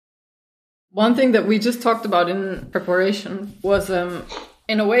One thing that we just talked about in preparation was,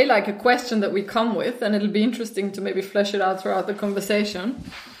 in a way, like a question that we come with, and it'll be interesting to maybe flesh it out throughout the conversation.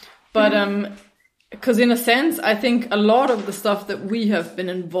 But because in a sense, I think a lot of the stuff that we have been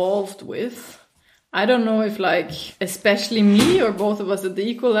involved with, I don't know if like, especially me or both of us at the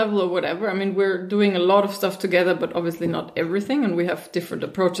equal level or whatever. I mean, we're doing a lot of stuff together, but obviously not everything. And we have different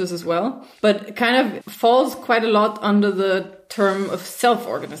approaches as well. But it kind of falls quite a lot under the term of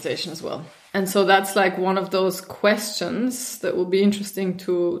self-organization as well. And so that's like one of those questions that will be interesting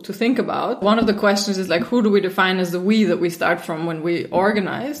to think about. One of the questions is like, who do we define as the we that we start from when we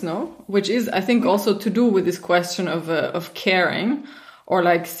organize, no? Which is, I think, also to do with this question of caring, or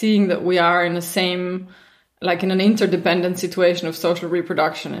like seeing that we are in the same, like in an interdependent situation of social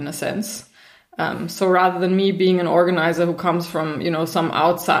reproduction in a sense. So rather than me being an organizer who comes from, some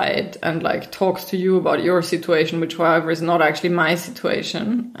outside and like talks to you about your situation, which however is not actually my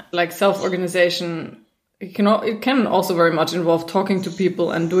situation, like self-organization, it can also very much involve talking to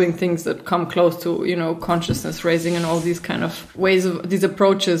people and doing things that come close to, consciousness raising and all these kind of ways of these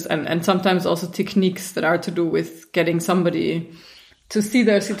approaches, and sometimes also techniques that are to do with getting somebody to see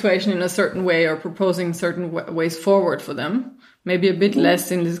their situation in a certain way or proposing certain ways forward for them. Maybe a bit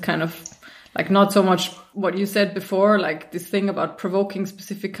less in this kind of, like, not so much what you said before, like this thing about provoking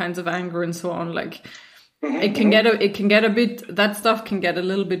specific kinds of anger and so on. Like it can get a bit, that stuff can get a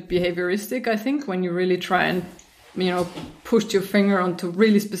little bit behavioristic, I think, when you really try and, push your finger onto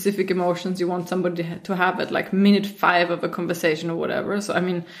really specific emotions you want somebody to have at like minute 5 of a conversation or whatever. So, I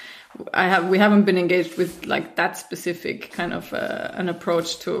mean, we haven't been engaged with like that specific kind of an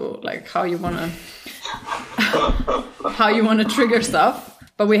approach to like how you want to trigger stuff.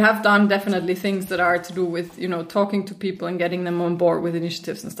 But we have done definitely things that are to do with, talking to people and getting them on board with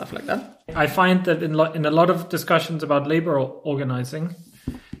initiatives and stuff like that. I find that in a lot of discussions about labor organizing,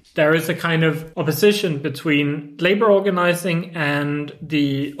 there is a kind of opposition between labor organizing and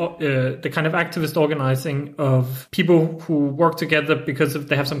the kind of activist organizing of people who work together because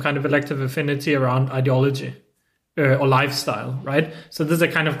they have some kind of elective affinity around ideology or lifestyle, right? So there's a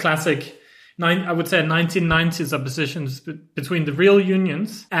kind of classic, I would say, 1990s oppositions between the real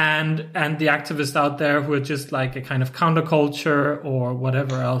unions and the activists out there who are just like a kind of counterculture or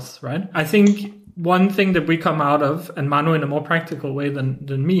whatever else, right? I think one thing that we come out of, and Manu in a more practical way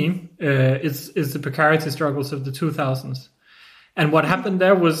than me, is the precarity struggles of the 2000s. And what happened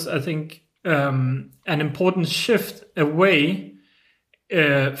there was, I think, an important shift away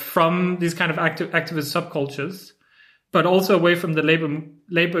from these kind of activist subcultures, but also away from the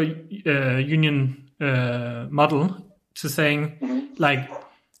labor union model, to saying, like,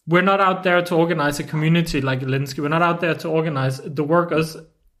 we're not out there to organize a community like Alinsky. We're not out there to organize the workers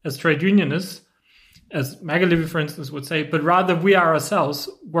as trade unionists, as Magalevy, for instance, would say, but rather we are ourselves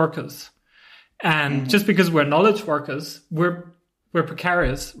workers. And just because we're knowledge workers, we're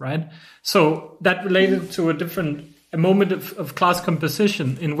precarious, right? So that related to a moment of class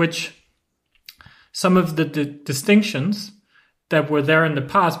composition in which some of the distinctions that were there in the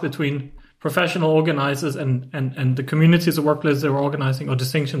past between professional organizers and the communities of workplaces they were organizing, or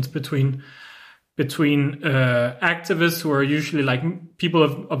distinctions between activists who are usually like people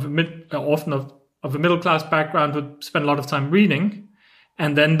of a middle class background who spend a lot of time reading,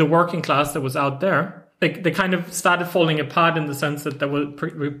 and then the working class that was out there, they kind of started falling apart in the sense that there was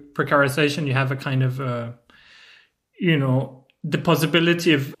precarization. You have a kind of the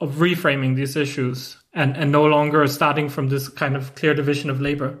possibility of reframing these issues and no longer starting from this kind of clear division of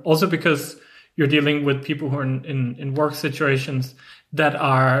labor. Also because you're dealing with people who are in work situations that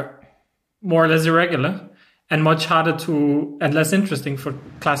are more or less irregular and much harder and less interesting for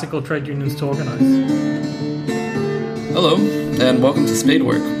classical trade unions to organize. Hello, and welcome to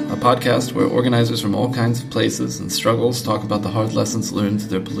Spadework, a podcast where organizers from all kinds of places and struggles talk about the hard lessons learned through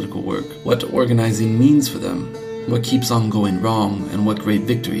their political work, what organizing means for them, what keeps on going wrong, and what great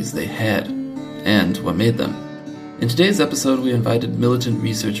victories they had, and what made them. In today's episode, we invited militant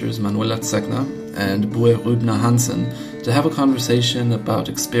researchers Manuela Zegna and Boe Rubner Hansen to have a conversation about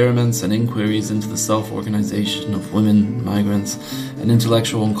experiments and inquiries into the self-organization of women, migrants, and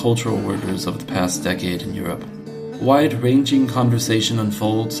intellectual and cultural workers over the past decade in Europe. A wide-ranging conversation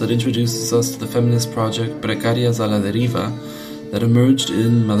unfolds that introduces us to the feminist project Precarias a la Deriva that emerged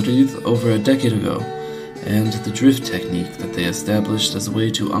in Madrid over a decade ago, and the drift technique that they established as a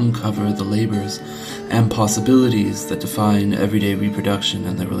way to uncover the labors and possibilities that define everyday reproduction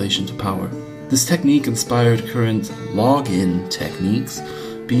and their relation to power. This technique inspired current login techniques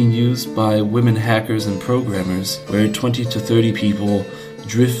being used by women hackers and programmers, where 20 to 30 people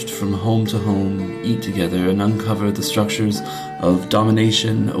drift from home to home, eat together, and uncover the structures of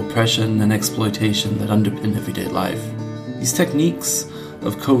domination, oppression, and exploitation that underpin everyday life. These techniques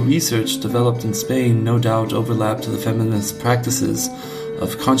of co-research developed in Spain no doubt overlap to the feminist practices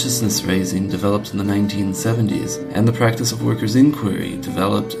of consciousness raising developed in the 1970s and the practice of workers' inquiry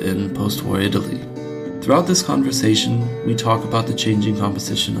developed in post-war Italy. Throughout this conversation, we talk about the changing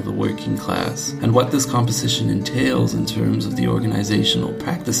composition of the working class and what this composition entails in terms of the organizational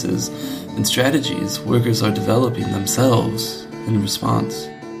practices and strategies workers are developing themselves in response.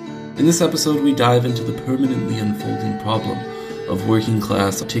 In this episode, we dive into the permanently unfolding problem of working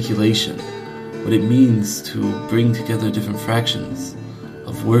class articulation, what it means to bring together different fractions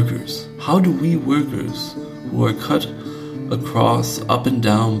of workers. How do we workers, who are cut across, up and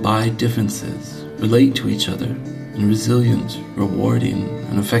down by differences, relate to each other in resilient, rewarding,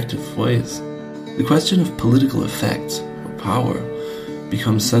 and effective ways? The question of political effect or power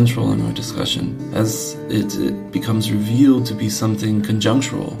becomes central in our discussion as it becomes revealed to be something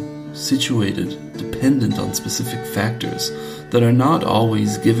conjunctural, situated, dependent on specific factors that are not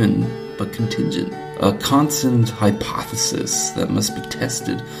always given but contingent. A constant hypothesis that must be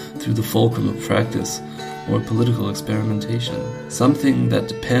tested through the fulcrum of practice or political experimentation. Something that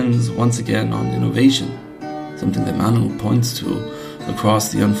depends once again on innovation. Something that Manu points to across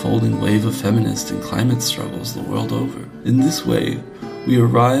the unfolding wave of feminist and climate struggles the world over. In this way, we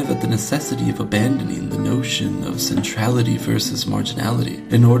arrive at the necessity of abandoning the notion of centrality versus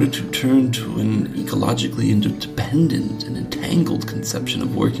marginality in order to turn to an ecologically interdependent and entangled conception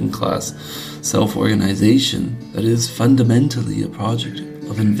of working class self-organization that is fundamentally a project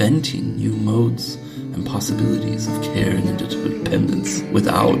of inventing new modes and possibilities of care and interdependence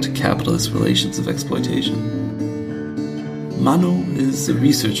without capitalist relations of exploitation. Manu is a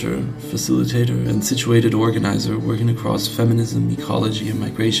researcher, facilitator, and situated organizer working across feminism, ecology, and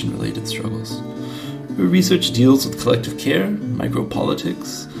migration-related struggles. Her research deals with collective care,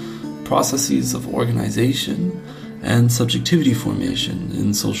 micropolitics, processes of organization, and subjectivity formation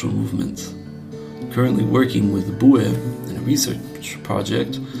in social movements. Currently working with BUE in a research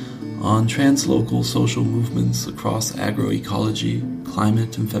project on translocal social movements across agroecology,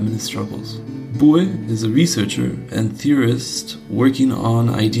 climate, and feminist struggles. BUE is a researcher and theorist working on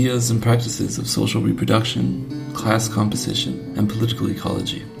ideas and practices of social reproduction, class composition, and political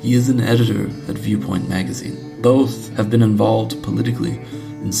ecology. He is an editor at Viewpoint magazine. Both have been involved politically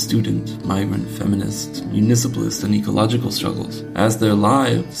in student, migrant, feminist, municipalist, and ecological struggles, as their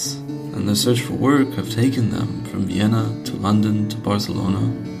lives and their search for work have taken them from Vienna to London to Barcelona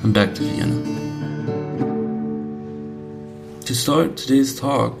and back to Vienna. To start today's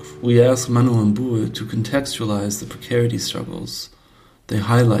talk, we asked Manu and BUE to contextualize the precarity struggles they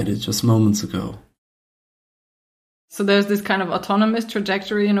highlighted just moments ago. So there's this kind of autonomous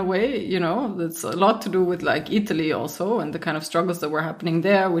trajectory in a way, that's a lot to do with like Italy also and the kind of struggles that were happening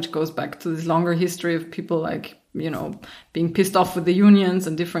there, which goes back to this longer history of people like, being pissed off with the unions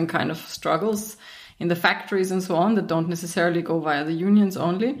and different kind of struggles in the factories and so on that don't necessarily go via the unions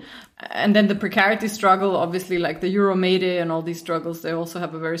only. And then the precarity struggle, obviously, like the Euromede and all these struggles, they also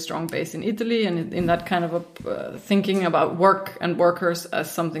have a very strong base in Italy and in that kind of a thinking about work and workers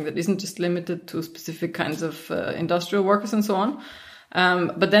as something that isn't just limited to specific kinds of industrial workers and so on.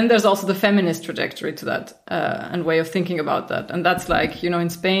 But then there's also the feminist trajectory to that and way of thinking about that. And that's like, in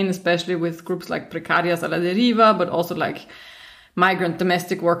Spain, especially with groups like Precarias a la Deriva, but also like migrant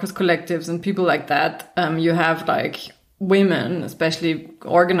domestic workers collectives and people like that. You have like women, especially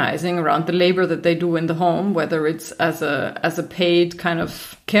organizing around the labor that they do in the home, whether it's as a paid kind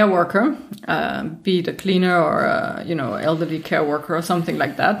of care worker, be it a cleaner or elderly care worker or something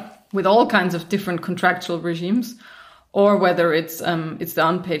like that, with all kinds of different contractual regimes, or whether it's the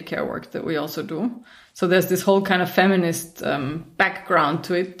unpaid care work that we also do. So there's this whole kind of feminist background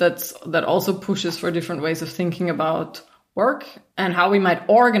to it that also pushes for different ways of thinking about work and how we might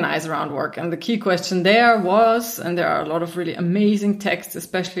organize around work. And the key question there was, and there are a lot of really amazing texts,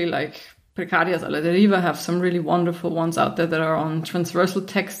 especially like Precarias a la Deriva have some really wonderful ones out there that are on transversal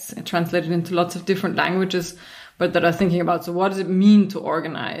texts translated into lots of different languages, but that are thinking about, so what does it mean to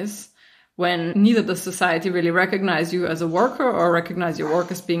organize when neither does society really recognize you as a worker or recognize your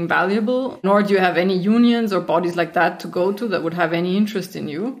work as being valuable, nor do you have any unions or bodies like that to go to that would have any interest in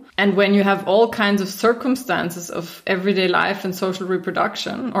you. And when you have all kinds of circumstances of everyday life and social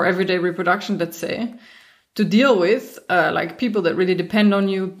reproduction, or everyday reproduction, let's say, to deal with, like people that really depend on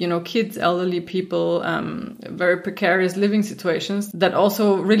you, kids, elderly people, very precarious living situations that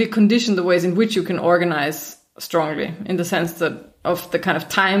also really condition the ways in which you can organize strongly, in the sense that of the kind of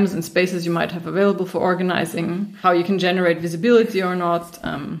times and spaces you might have available for organizing, how you can generate visibility or not.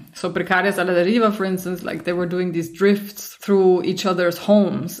 So Precarias a la Deriva, for instance, like they were doing these drifts through each other's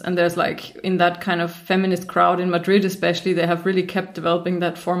homes. And there's like in that kind of feminist crowd in Madrid, especially, they have really kept developing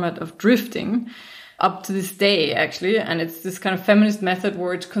that format of drifting up to this day, actually. And it's this kind of feminist method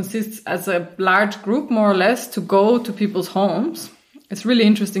where it consists as a large group, more or less, to go to people's homes. It's really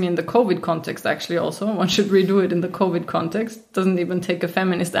interesting in the COVID context, actually, also. One should redo it in the COVID context. Doesn't even take a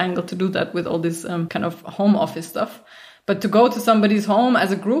feminist angle to do that with all this kind of home office stuff. But to go to somebody's home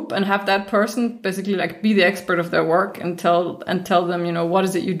as a group and have that person basically like be the expert of their work and tell them, you know, what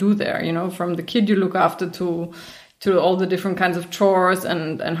is it you do there? You know, from the kid you look after to all the different kinds of chores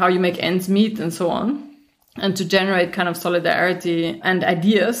and how you make ends meet and so on. And to generate kind of solidarity and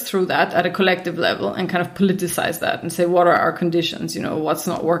ideas through that at a collective level and kind of politicize that and say, what are our conditions? You know, what's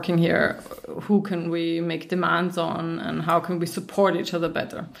not working here? Who can we make demands on? And how can we support each other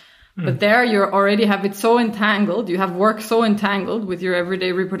better? But there you already have it so entangled. You have work so entangled with your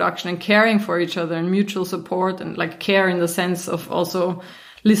everyday reproduction and caring for each other and mutual support and like care in the sense of also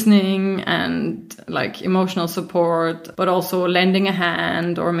listening and like emotional support, but also lending a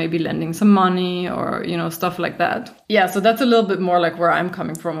hand or maybe lending some money or, you know, stuff like that. Yeah, so that's a little bit more like where I'm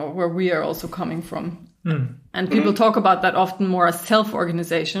coming from or where we are also coming from. And people talk about that often more as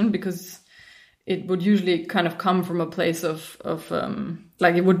self-organization because it would usually kind of come from a place of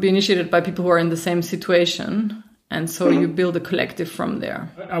like it would be initiated by people who are in the same situation. And so you build a collective from there.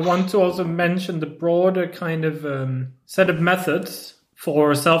 I want to also mention the broader kind of set of methods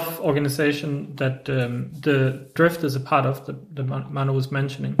for self-organization that the Drift is a part of, that Manu was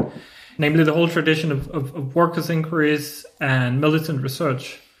mentioning. Namely, the whole tradition of workers' inquiries and militant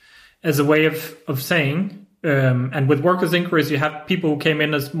research as a way of saying, and with workers' inquiries, you have people who came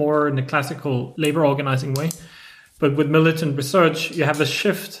in as more in the classical labor organizing way. But with militant research, you have a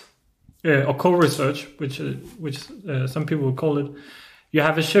shift, or co-research, which some people would call it. You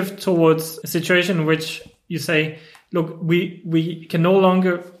have a shift towards a situation in which you say, look, we can no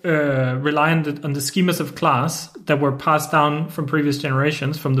longer rely on the schemas of class that were passed down from previous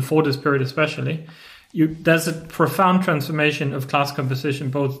generations, from the Fordist period especially. There's a profound transformation of class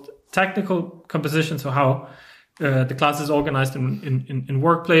composition, both technical composition, so how the class is organized in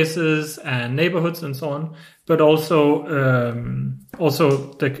workplaces and neighborhoods and so on, but also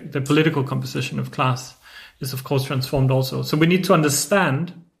the political composition of class is of course transformed also. So we need to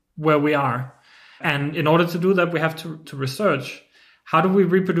understand where we are. And in order to do that, we have to research how do we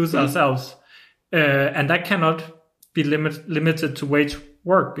reproduce ourselves, and that cannot be limited to wage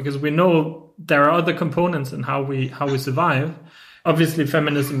work because we know there are other components in how we survive. Obviously,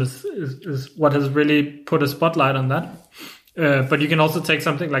 feminism is what has really put a spotlight on that. But you can also take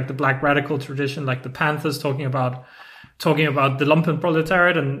something like the Black radical tradition, like the Panthers, talking about the lumpen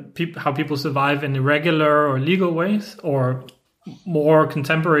proletariat and how people survive in irregular or legal ways, or more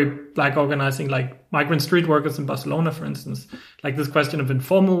contemporary Black organizing, like migrant street workers in Barcelona, for instance, like this question of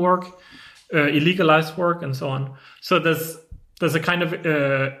informal work, illegalized work, and so on. So there's a kind of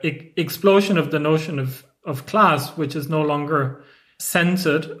explosion of the notion of class, which is no longer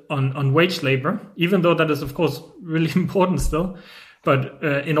centered on wage labor, even though that is, of course, really important still. But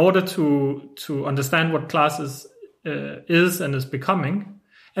in order to understand what class is and is becoming,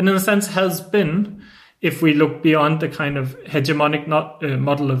 and in a sense has been, if we look beyond the kind of hegemonic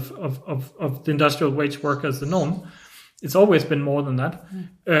model of the industrial wage worker as the norm, it's always been more than that.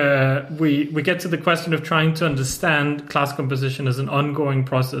 We get to the question of trying to understand class composition as an ongoing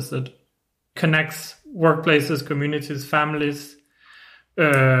process that connects workplaces, communities, families,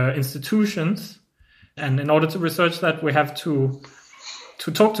 institutions. And in order to research that, we have to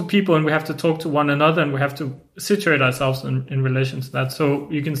talk to people and we have to talk to one another and we have to situate ourselves in relation to that. So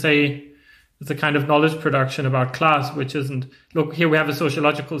you can say it's a kind of knowledge production about class, which isn't, look, here we have a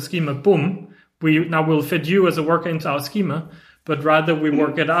sociological schema, boom, now we'll fit you as a worker into our schema, but rather we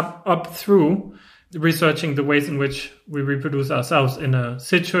work it up through researching the ways in which we reproduce ourselves in a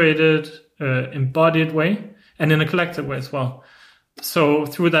situated, embodied way and in a collective way as well. So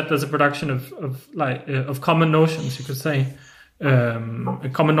through that, there's a production of common notions, you could say,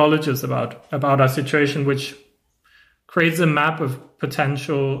 common knowledges about our situation, which creates a map of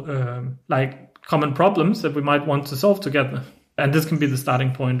potential common problems that we might want to solve together. And this can be the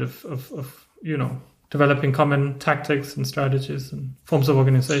starting point of developing common tactics and strategies and forms of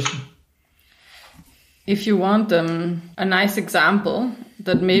organization. If you want a nice example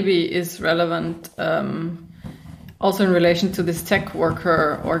that maybe is relevant also in relation to this tech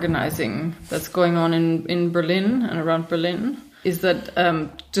worker organizing that's going on in Berlin and around Berlin, is that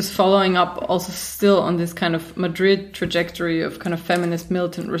just following up also still on this kind of Madrid trajectory of kind of feminist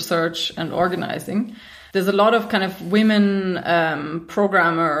militant research and organizing, there's a lot of kind of women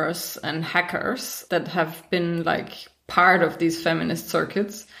programmers and hackers that have been like part of these feminist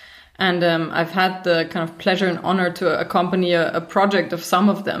circuits. And I've had the kind of pleasure and honor to accompany a project of some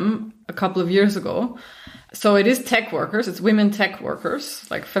of them a couple of years ago. So it is tech workers, it's women tech workers,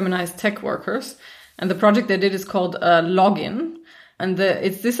 like feminized tech workers. And the project they did is called Login. And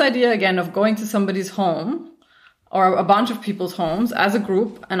it's this idea, again, of going to somebody's home or a bunch of people's homes as a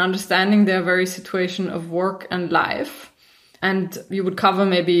group and understanding their very situation of work and life. And you would cover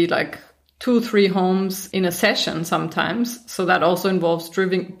maybe like 2-3 homes in a session sometimes. So that also involves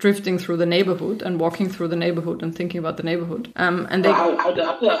drifting through the neighborhood and walking through the neighborhood and thinking about the neighborhood. And they,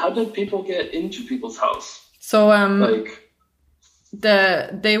 how did people get into people's house? So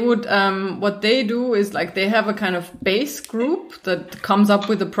they would what they do is like they have a kind of base group that comes up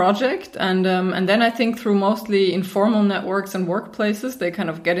with a project, and then I think through mostly informal networks and workplaces they kind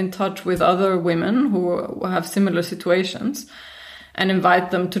of get in touch with other women who have similar situations and invite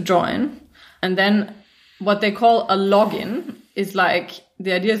them to join. And then what they call a login is like,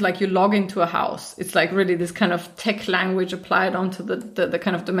 the idea is like you log into a house. It's like really this kind of tech language applied onto the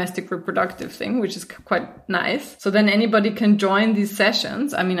kind of domestic reproductive thing, which is quite nice. So then anybody can join these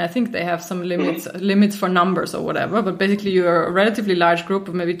sessions. I mean, I think they have some limits for numbers or whatever, but basically you're a relatively large group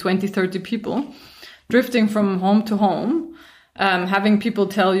of maybe 20, 30 people drifting from home to home. Having people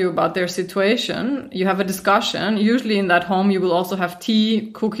tell you about their situation, you have a discussion. Usually in that home, you will also have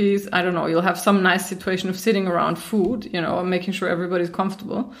tea, cookies. I don't know. You'll have some nice situation of sitting around food, making sure everybody's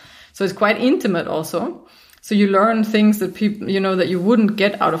comfortable. So it's quite intimate also. So you learn things that people, that you wouldn't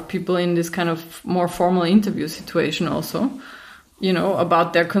get out of people in this kind of more formal interview situation also,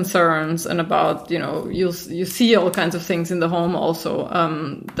 about their concerns and about, you see all kinds of things in the home also,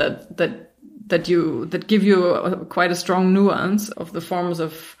 that give you quite a strong nuance of the forms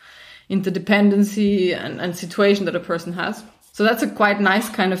of interdependency and situation that a person has. So that's a quite nice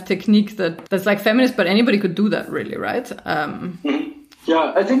kind of technique that's like feminist, but anybody could do that really, right?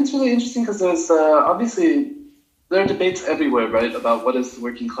 Yeah, I think it's really interesting because there's obviously there are debates everywhere, right, about what is the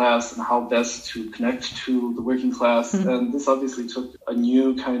working class and how best to connect to the working class. And this obviously took a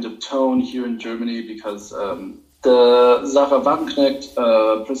new kind of tone here in Germany because the Sarah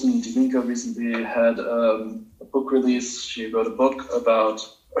Wagenknecht, President Die Linke, recently had a book release. She wrote a book about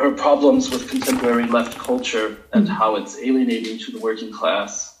her problems with contemporary left culture and how it's alienating to the working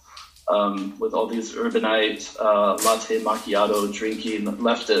class with all these urbanite, latte macchiato drinking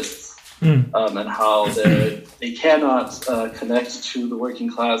leftists and how they cannot connect to the working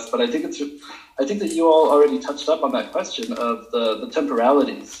class. But I think that you all already touched up on that question of the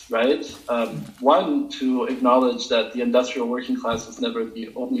temporalities, right? One, to acknowledge that the industrial working class was never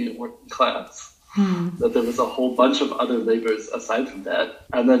the only working class, that there was a whole bunch of other labors aside from that.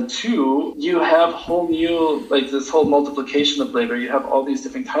 And then two, you have whole new, like this whole multiplication of labor. You have all these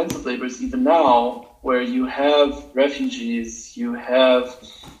different kinds of labors even now, where you have refugees, you have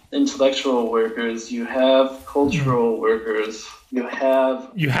intellectual workers, you have cultural workers, you are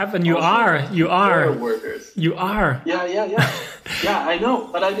workers. You are. Yeah. Yeah, I know.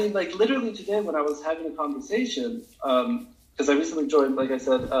 But I mean, like, literally today when I was having a conversation, because I recently joined, like I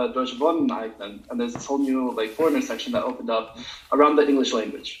said, Deutsche Wohnen-Eignen, and there's this whole new, like, foreigner section that opened up around the English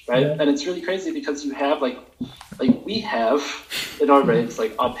language, right? Yeah. And it's really crazy because you have, like we have in our ranks,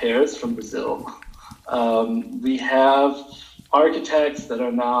 like, au pairs from Brazil. We have architects that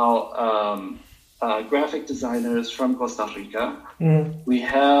are now graphic designers from Costa Rica. We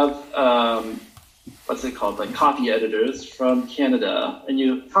have, what's it called, like copy editors from Canada. And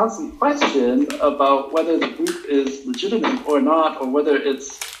you constantly question about whether the group is legitimate or not, or whether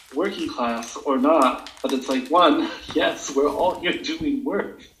it's working class or not. But it's like, one, yes, we're all here doing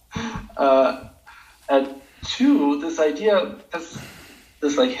work. And two, this idea, because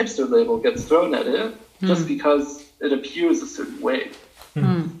this like hipster label gets thrown at it just because it appears a certain way.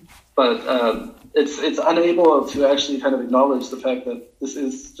 But it's unable to actually kind of acknowledge the fact that this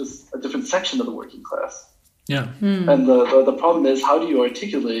is just a different section of the working class. Yeah. And the problem is, how do you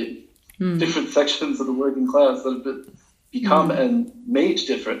articulate different sections of the working class that have become and made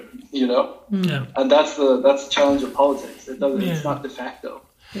different, Yeah. And that's the challenge of politics. It's not de facto.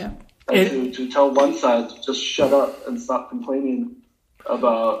 Yeah. And to tell one side to just shut up and stop complaining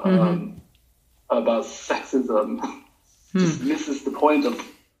about sexism just misses the point of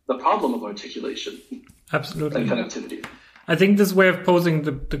the problem of articulation. Absolutely. And connectivity. I think this way of posing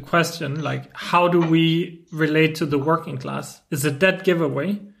the question, like, how do we relate to the working class? Is a dead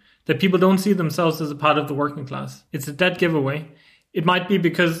giveaway. that people don't see themselves as a part of the working class. It's a dead giveaway. It might be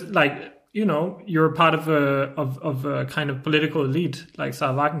because, like, you know, you're a part of a kind of political elite, like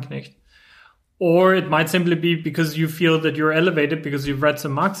Sarah Wagenknecht. Or it might simply be because you feel that you're elevated because you've read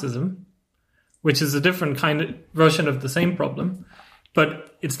some Marxism, which is a different kind of version of the same problem.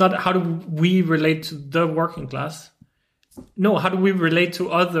 But it's not how do we relate to the working class. No, how do we relate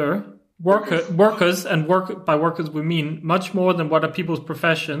to other workers, and by workers we mean much more than what are people's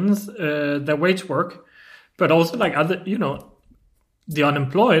professions, their wage work, but also like other, you know, the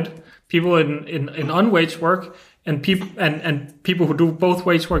unemployed, people in unwage work, and people who do both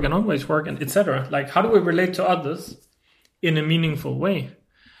wage work and unwage work, and etc. Like, how do we relate to others in a meaningful way?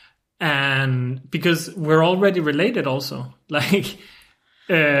 And because we're already related also, like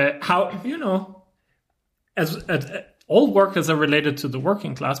how, you know, as all workers are related to the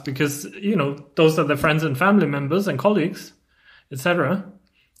working class because, you know, those are their friends and family members and colleagues, etc.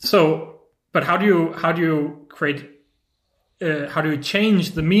 So, but how do you create, how do you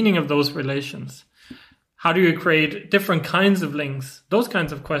change the meaning of those relations? How do you create different kinds of links? Those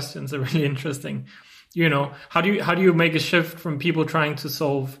kinds of questions are really interesting. You know, how do you make a shift from people trying to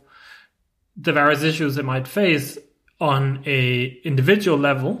solve the various issues they might face on a individual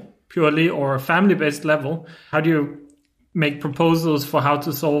level purely or a family-based level? How do you make proposals for how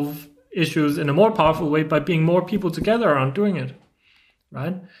to solve issues in a more powerful way by being more people together around doing it,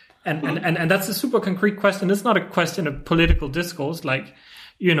 right? And that's a super concrete question. It's not a question of political discourse, like,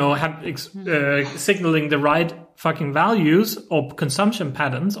 you know, signaling the right fucking values or consumption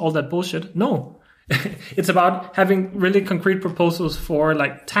patterns, all that bullshit. No. It's about having really concrete proposals for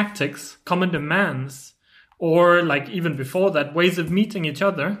like tactics, common demands, or like even before that, ways of meeting each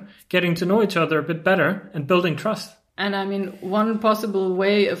other, getting to know each other a bit better and building trust. And I mean, one possible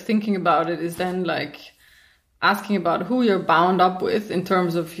way of thinking about it is then like asking about who you're bound up with in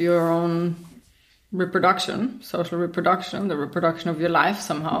terms of your own reproduction, social reproduction, the reproduction of your life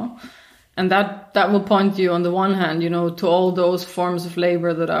somehow. And that will point you on the one hand, you know, to all those forms of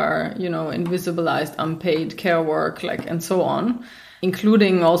labor that are, you know, invisibilized, unpaid care work, like, and so on,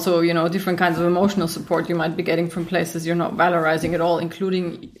 including also, you know, different kinds of emotional support you might be getting from places you're not valorizing at all,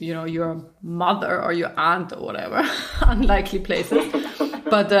 including, you know, your mother or your aunt or whatever, unlikely places.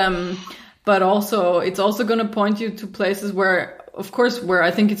 But also, it's also going to point you to places where, of course, where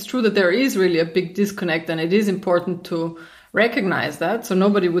I think it's true that there is really a big disconnect, and it is important to recognize that. So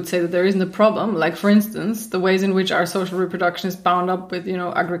nobody would say that there isn't a problem. Like, for instance, the ways in which our social reproduction is bound up with, you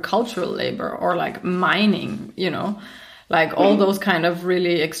know, agricultural labor or like mining, you know, like all those kind of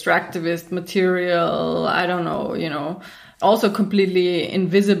really extractivist material, I don't know, you know, also completely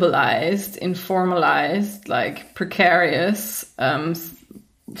invisibilized, informalized, like precarious,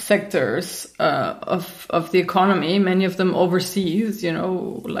 sectors of the economy, many of them overseas, you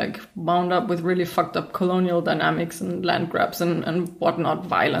know, like bound up with really fucked up colonial dynamics and land grabs and whatnot,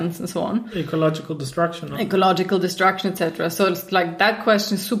 violence and so on. Ecological destruction. Ecological destruction, etc. So it's like that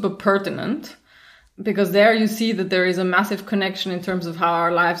question is super pertinent because there you see that there is a massive connection in terms of how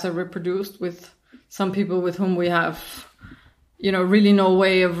our lives are reproduced with some people with whom we have, you know, really no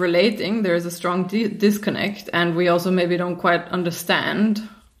way of relating. There is a strong disconnect, and we also maybe don't quite understand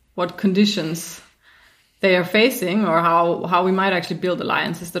what conditions they are facing or how we might actually build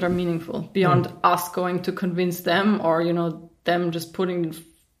alliances that are meaningful beyond us going to convince them or, you know, them just putting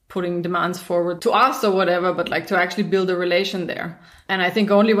demands forward to us or whatever, but like to actually build a relation there. And I think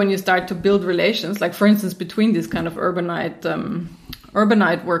only when you start to build relations, like for instance, between this kind of urbanite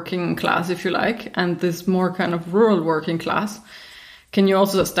working class, if you like, and this more kind of rural working class, can you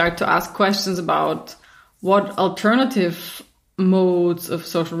also start to ask questions about what alternative modes of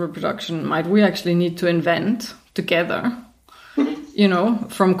social reproduction might we actually need to invent together, you know,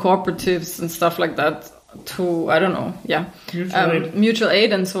 from cooperatives and stuff like that to, I don't know, mutual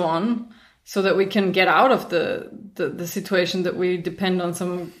aid and so on, so that we can get out of the situation that we depend on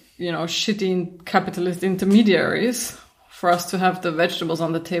some, you know, shitty capitalist intermediaries for us to have the vegetables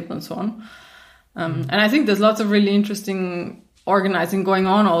on the table and so on. And I think there's lots of really interesting organizing going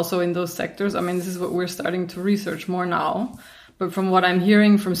on also in those sectors. I mean, this is what we're starting to research more now. But from what I'm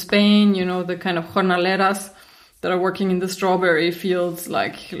hearing from Spain, you know, the kind of jornaleras that are working in the strawberry fields,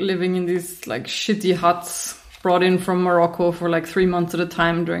 like living in these like shitty huts brought in from Morocco for like 3 months at a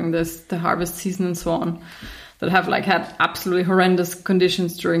time during the harvest season and so on, that have like had absolutely horrendous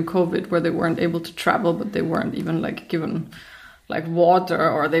conditions during COVID where they weren't able to travel, but they weren't even like given like water,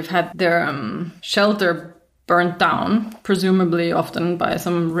 or they've had their shelter burnt down, presumably often by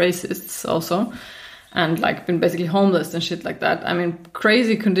some racists also, and like been basically homeless and shit like that. I mean,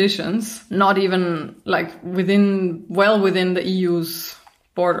 crazy conditions, not even like well within the EU's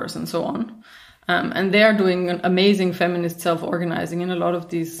borders and so on. And they're doing an amazing feminist self-organizing in a lot of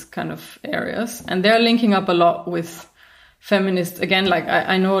these kind of areas. And they're linking up a lot with feminists. Again, like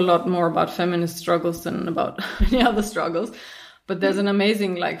I know a lot more about feminist struggles than about any other struggles. But there's an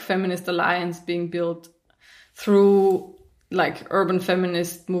amazing like feminist alliance being built through like urban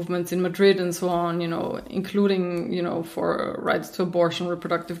feminist movements in Madrid and so on, including, for rights to abortion,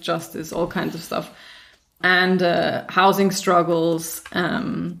 reproductive justice, all kinds of stuff. And housing struggles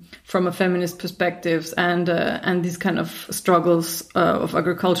from a feminist perspective and these kind of struggles of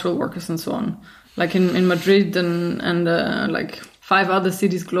agricultural workers and so on. Like in Madrid and like 5 other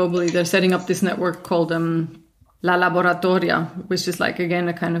cities globally, they're setting up this network called La Laboratoria, which is like, again,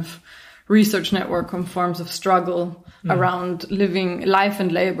 a kind of research network on forms of struggle around living life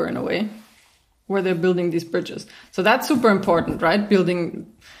and labor in a way, where they're building these bridges. So that's super important, right? Building,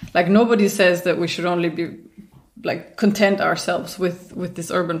 like nobody says that we should only be like content ourselves with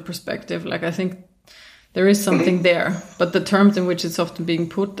this urban perspective. Like I think there is something there, but the terms in which it's often being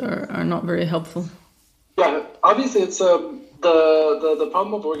put are not very helpful. Yeah, obviously it's the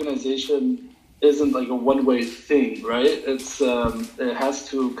problem of organization isn't like a one-way thing, right? It's it has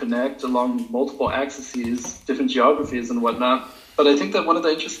to connect along multiple axes, different geographies and whatnot. But I think that one of the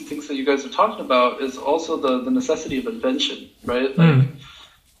interesting things that you guys are talking about is also the necessity of invention, right? Like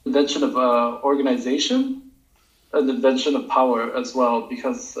invention of organization and invention of power as well.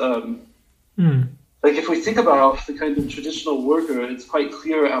 Because like if we think about the kind of traditional worker, it's quite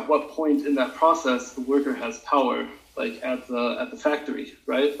clear at what point in that process the worker has power. Like at the factory,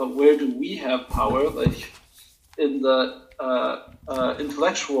 right? But where do we have power? Like in the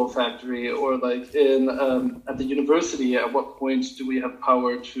intellectual factory, or like in at the university, at what point do we have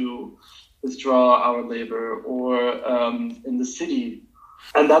power to withdraw our labor, or in the city?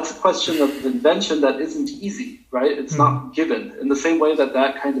 And that's a question of invention that isn't easy, right? It's not given in the same way that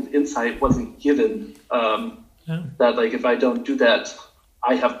kind of insight wasn't given. That like if I don't do that,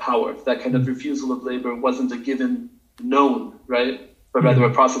 I have power. That kind of refusal of labor wasn't a given known, right? But rather a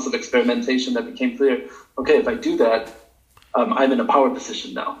process of experimentation that became clear. Okay, if I do that, I'm in a power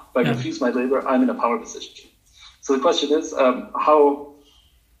position now. If I refuse my labor, I'm in a power position. So the question is, how,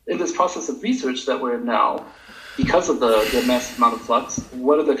 in this process of research that we're in now, because of the massive amount of flux,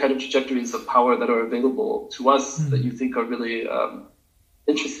 what are the kind of trajectories of power that are available to us that you think are really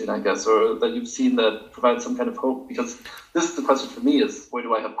interesting, I guess, or that you've seen that provide some kind of hope? Because this is the question for me: is where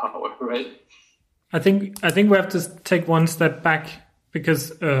do I have power, right? I think we have to take one step back,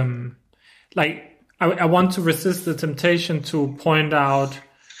 because I want to resist the temptation to point out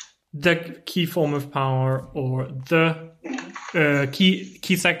the key form of power, or the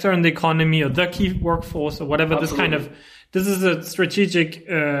key sector in the economy, or the key workforce, or whatever. Absolutely. This is a strategic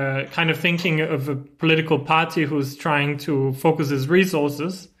kind of thinking of a political party who's trying to focus its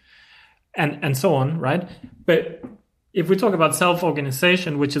resources and so on, right? But if we talk about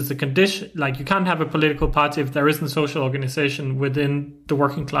self-organization, which is a condition, like you can't have a political party if there isn't social organization within the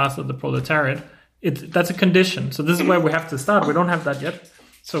working class or the proletariat. That's a condition. So this is where we have to start. We don't have that yet.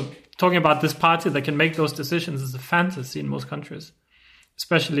 So talking about this party that can make those decisions is a fantasy in most countries,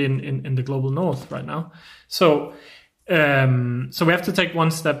 especially in the global north right now. So we have to take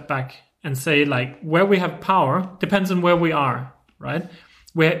one step back and say, like, where we have power depends on where we are, right?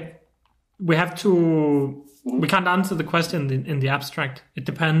 We have to... We can't answer the question in the abstract. It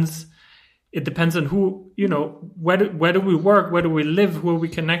depends on who, where do we work, where do we live, who are we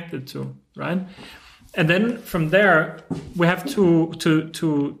connected to, right? And then from there, we have to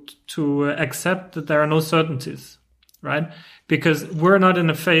accept that there are no certainties, right? Because we're not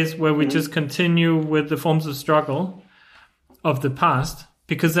in a phase where we just continue with the forms of struggle of the past,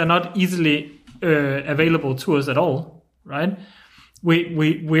 because they're not easily available to us at all, right?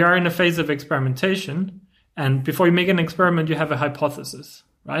 We are in a phase of experimentation. And before you make an experiment, you have a hypothesis,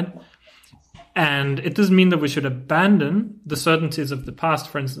 right? And it doesn't mean that we should abandon the certainties of the past.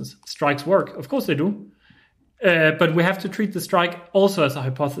 For instance, strikes work. Of course they do. But we have to treat the strike also as a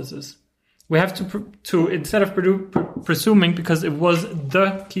hypothesis. We have to instead of presuming, because it was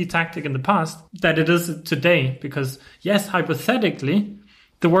the key tactic in the past, that it is today. Because yes, hypothetically,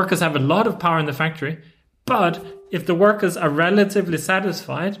 the workers have a lot of power in the factory, but if the workers are relatively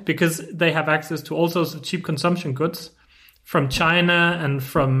satisfied because they have access to all sorts of cheap consumption goods from China and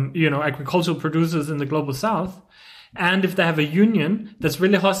from, agricultural producers in the global south, and if they have a union that's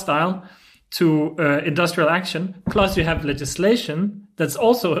really hostile to industrial action, plus you have legislation that's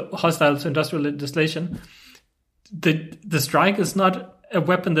also hostile to industrial legislation, the strike is not a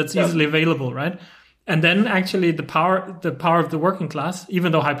weapon that's easily available, right? And then actually the power of the working class,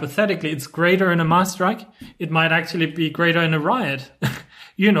 even though hypothetically it's greater in a mass strike, it might actually be greater in a riot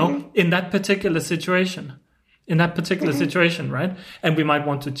in that particular situation. Right? And we might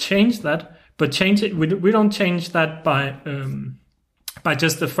want to change that, but change it. We don't change that by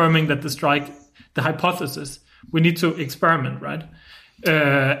just affirming that the hypothesis. We need to experiment, right?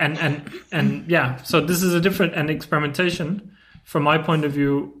 So this is a different, and experimentation, from my point of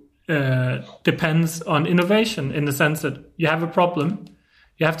view, depends on innovation, in the sense that you have a problem,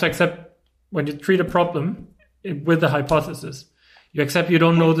 you have to accept, when you treat a problem with the hypothesis, you accept you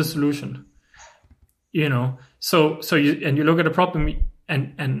don't know the solution, so you look at a problem,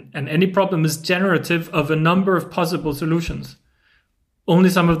 and any problem is generative of a number of possible solutions. Only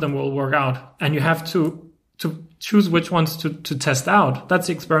some of them will work out, and you have to choose which ones to test out. That's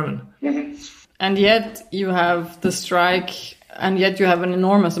the experiment. And yet you have the strike, and yet you have an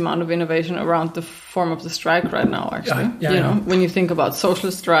enormous amount of innovation around the form of the strike right now, actually. When you think about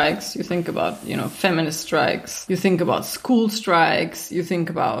social strikes, you think about, feminist strikes, you think about school strikes, you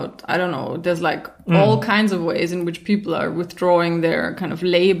think about, I don't know, there's like all kinds of ways in which people are withdrawing their kind of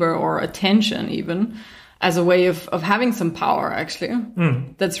labor or attention even as a way of having some power, actually.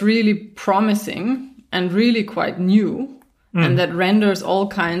 That's really promising and really quite new. And that renders all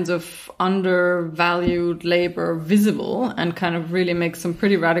kinds of undervalued labor visible, and kind of really makes some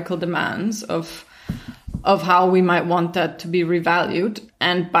pretty radical demands of how we might want that to be revalued.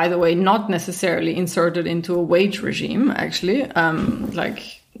 And by the way, not necessarily inserted into a wage regime, actually.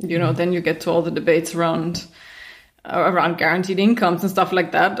 Then you get to all the debates around guaranteed incomes and stuff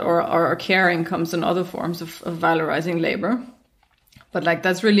like that, or care incomes and other forms of valorizing labor. But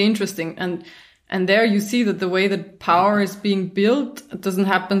that's really interesting. And there you see that the way that power is being built doesn't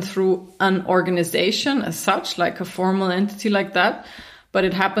happen through an organization as such, like a formal entity like that, but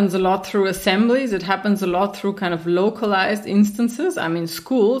it happens a lot through assemblies. It happens a lot through kind of localized instances. I mean,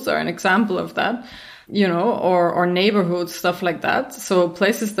 schools are an example of that, or neighborhoods, stuff like that. So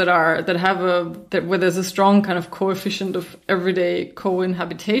places where there's a strong kind of coefficient of everyday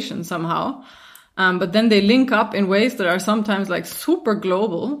co-inhabitation somehow. But then they link up in ways that are sometimes super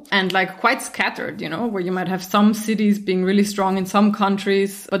global and quite scattered, where you might have some cities being really strong in some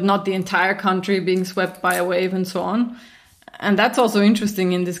countries, but not the entire country being swept by a wave and so on. And that's also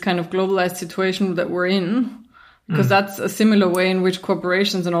interesting in this kind of globalized situation that we're in, because that's a similar way in which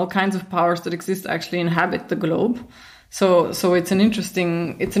corporations and all kinds of powers that exist actually inhabit the globe. So it's an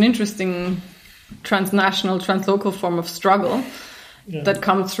interesting transnational, translocal form of struggle. That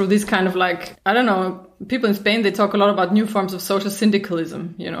comes through this kind of I don't know, people in Spain, they talk a lot about new forms of social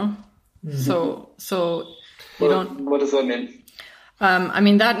syndicalism, So you don't... What does that mean?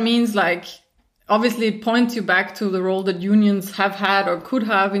 That means obviously it points you back to the role that unions have had or could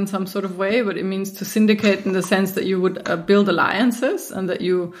have in some sort of way, but it means to syndicate in the sense that you would build alliances and that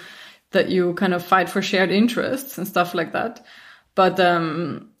you kind of fight for shared interests and stuff like that.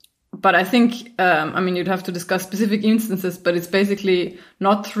 But I think, you'd have to discuss specific instances, but it's basically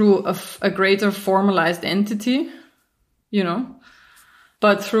not through a greater formalized entity,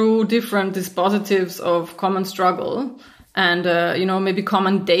 but through different dispositives of common struggle and, maybe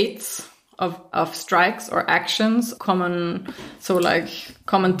common dates of strikes or actions, common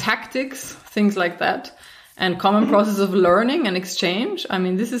tactics, things like that, and common process of learning and exchange.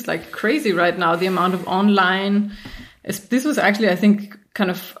 This is crazy right now, the amount of online. This was actually, I think, kind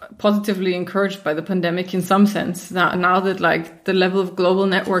of positively encouraged by the pandemic in some sense. Now that the level of global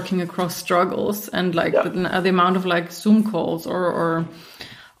networking across struggles and the amount of Zoom calls or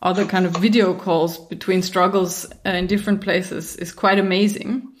other kind of video calls between struggles in different places is quite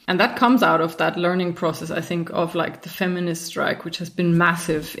amazing. And that comes out of that learning process, I think, of the feminist strike, which has been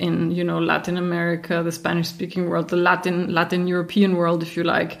massive in, Latin America, the Spanish speaking world, the Latin European world, if you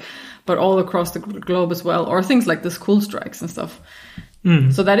like, but all across the globe as well, or things like the school strikes and stuff.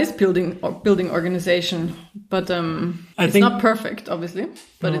 So that is building organization, but I think not perfect, obviously.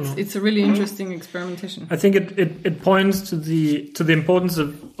 But it's a really interesting experimentation. I think it points to the importance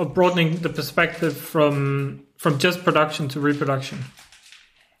of broadening the perspective from just production to reproduction.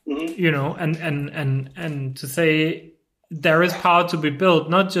 And to say there is power to be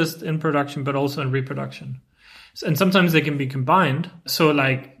built not just in production but also in reproduction, and sometimes they can be combined. So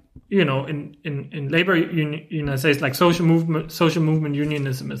in labor union, say it's social movement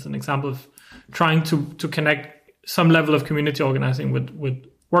unionism is an example of trying to connect some level of community organizing with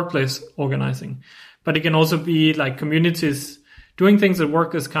workplace organizing. But it can also be communities doing things that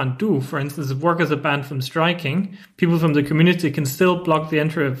workers can't do. For instance, if workers are banned from striking, people from the community can still block the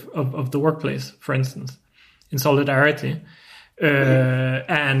entry of the workplace, for instance, in solidarity.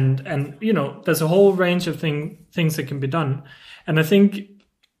 And there's a whole range of things that can be done. And I think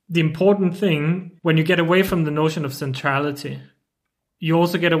the important thing, when you get away from the notion of centrality, you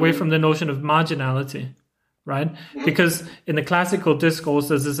also get away from the notion of marginality, right? Because in the classical discourse,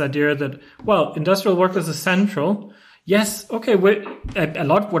 there's this idea that, well, industrial workers are central. Yes, okay, a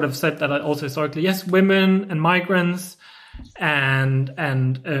lot would have said that also historically. Yes, women and migrants and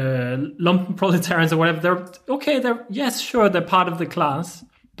lumpen proletarians or whatever, they're part of the class,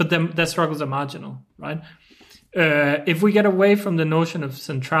 but their struggles are marginal, right? If we get away from the notion of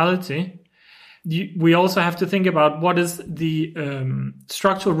centrality, we also have to think about what is the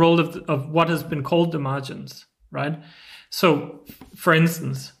structural role of what has been called the margins, right? So, for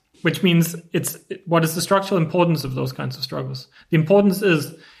instance, which means what is the structural importance of those kinds of struggles? The importance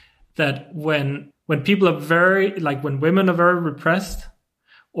is that when people are when women are very repressed,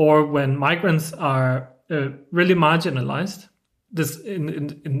 or when migrants are really marginalized, this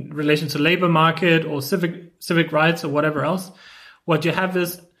in relation to labor market or civic rights or whatever else, what you have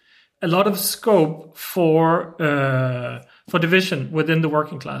is a lot of scope for division within the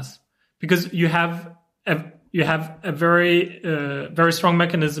working class, because you have a very strong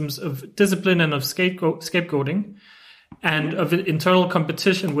mechanisms of discipline and of scapegoating, and of internal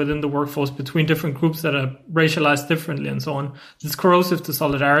competition within the workforce between different groups that are racialized differently and so on. It's corrosive to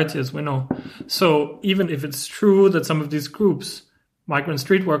solidarity, as we know. So even if it's true that some of these groups, migrant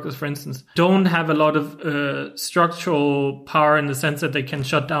street workers, for instance, don't have a lot of structural power in the sense that they can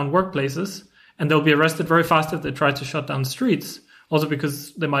shut down workplaces, and they'll be arrested very fast if they try to shut down streets, also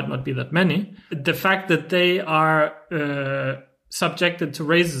because there might not be that many. The fact that they are subjected to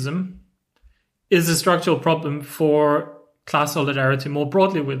racism is a structural problem for class solidarity more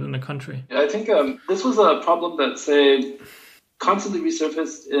broadly within the country. I think this was a problem that, say, constantly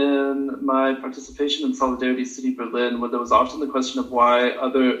resurfaced in my participation in Solidarity City Berlin, where there was often the question of why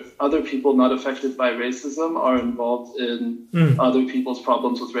other people not affected by racism are involved in other people's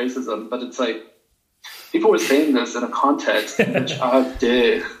problems with racism. But it's like, people were saying this in a context in which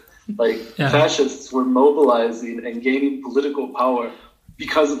fascists were mobilizing and gaining political power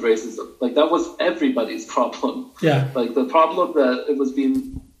because of racism. Like, that was everybody's problem. Yeah. Like, the problem that it was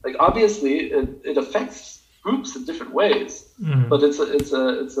being, like, obviously it affects groups in different ways, but it's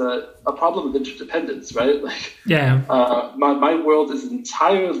a problem of interdependence, right? Like, my world is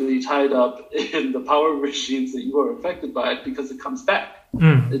entirely tied up in the power regimes that you are affected by, because it comes back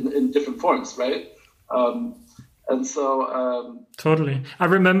in different forms, right? And so totally. I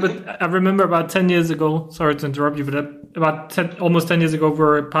remember about 10 years ago, sorry to interrupt you, but almost 10 years ago, we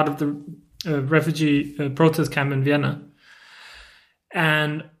were part of the refugee protest camp in Vienna.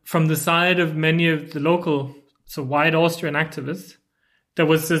 And from the side of many of the local, so white Austrian activists, there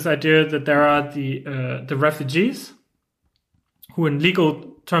was this idea that there are the refugees, who in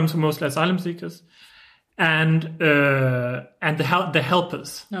legal terms were mostly asylum seekers, and the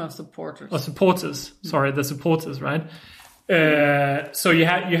helpers. No, supporters. Or supporters. Sorry, the supporters, right? So you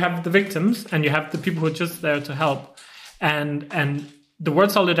have the victims, and you have the people who are just there to help, and the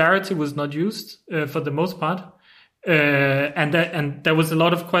word solidarity was not used for the most part. And there was a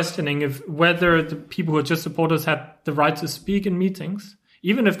lot of questioning of whether the people who are just supporters had the right to speak in meetings,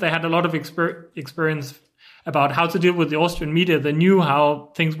 even if they had a lot of experience about how to deal with the Austrian media. They knew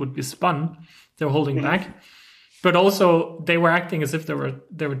how things would be spun. They were holding back, but also they were acting as if they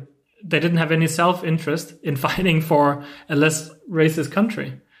didn't have any self-interest in fighting for a less racist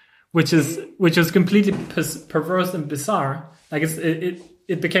country, which is completely perverse and bizarre. Like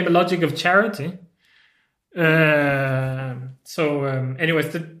it became a logic of charity. Anyways,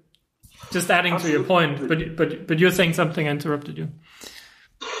 just adding to your point, but you're saying something. I interrupted you.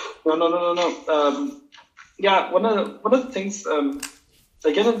 No. Yeah, one of the things,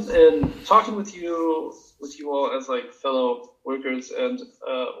 again, in talking with you all as like fellow workers and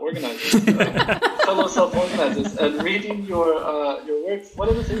organizers, fellow self-organizers, and reading your work, one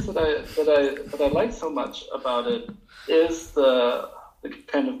of the things that I like so much about it is the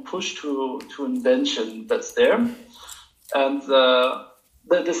kind of push to invention that's there, and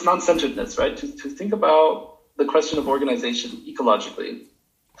this non-centeredness, right? To think about the question of organization ecologically,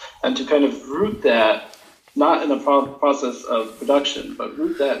 and to kind of root that not in a process of production, but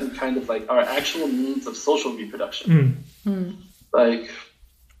root that in kind of like our actual needs of social reproduction. Like,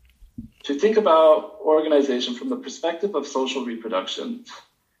 to think about organization from the perspective of social reproduction,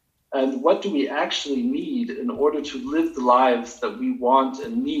 and what do we actually need in order to live the lives that we want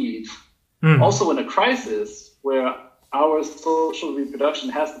and need, also in a crisis where our social reproduction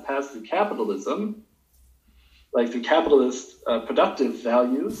has to pass through capitalism, like through capitalist productive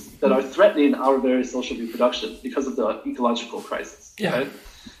values that are threatening our very social reproduction because of the ecological crisis. Yeah. Right?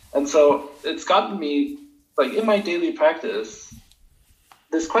 And so it's gotten me, like, in my daily practice,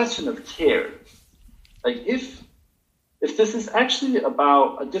 this question of care. Like, if if this is actually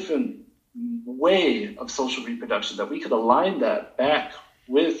about a different way of social reproduction, that we could align that back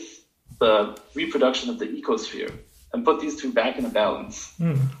with the reproduction of the ecosphere and put these two back in a balance.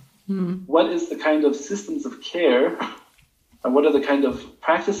 What is the kind of systems of care and what are the kind of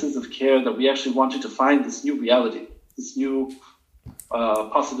practices of care that we actually want to define this new reality, this new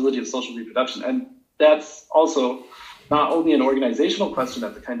possibility of social reproduction? And that's also not only an organizational question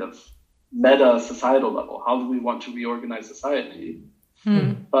at the kind of meta societal level, how do we want to reorganize society,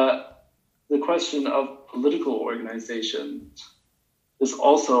 but the question of political organization is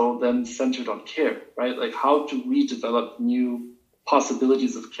also then centered on care, right? Like, how do we develop new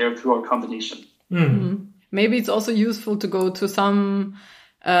possibilities of care through our combination? Maybe it's also useful to go to some,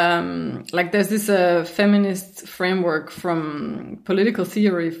 like there's this feminist framework from political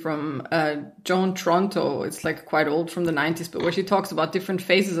theory from Joan Tronto. It's like quite old, from the 90s, but where she talks about different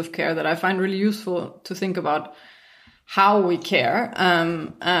phases of care that I find really useful to think about how we care.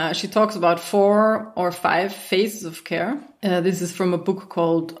 She talks about 4 or 5 phases of care. This is from a book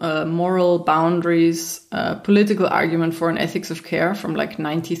called Moral Boundaries, Political Argument for an Ethics of Care from like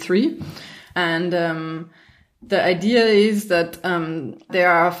 93. And the idea is that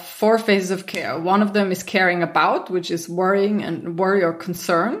there are 4 phases of care. One of them is caring about, which is worry or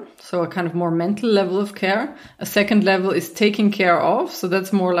concern. So a kind of more mental level of care. A second level is taking care of. So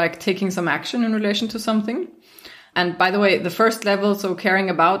that's more like taking some action in relation to something. And by the way, the first level, so caring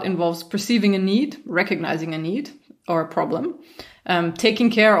about, involves perceiving a need, recognizing a need or a problem. Taking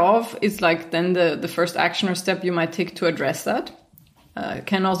care of is like then the first action or step you might take to address that. It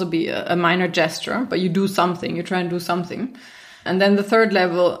can also be a minor gesture, but you do something, you try and do something. And then the third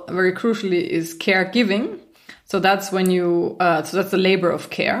level, very crucially, is caregiving. So that's when so that's the labor of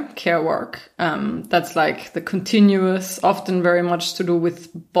care work. That's like the continuous, often very much to do with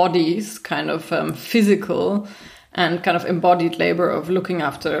bodies, kind of physical and kind of embodied labor of looking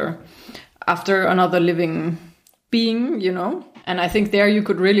after another living being, you know. And I think there you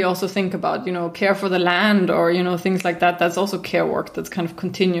could really also think about, you know, care for the land or, you know, things like that. That's also care work that's kind of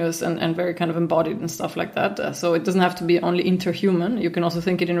continuous and very kind of embodied and stuff like that. So it doesn't have to be only interhuman. You can also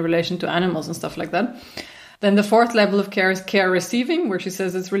think it in relation to animals and stuff like that. Then the fourth level of care is care receiving, where she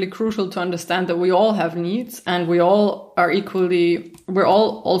says it's really crucial to understand that we all have needs and we're all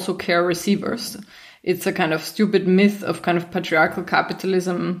also care receivers. It's a kind of stupid myth of kind of patriarchal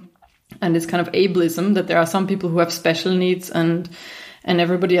capitalism and it's kind of ableism that there are some people who have special needs and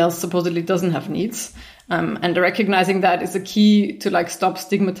everybody else supposedly doesn't have needs. And recognizing that is a key to like stop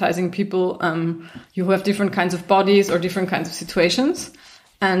stigmatizing people who have different kinds of bodies or different kinds of situations,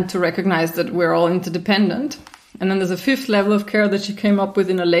 and to recognize that we're all interdependent. And then there's a fifth level of care that she came up with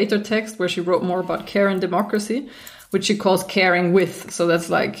in a later text where she wrote more about care and democracy, which she calls caring with. So that's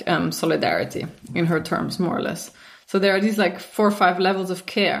like solidarity in her terms, more or less. So there are these like 4 or 5 levels of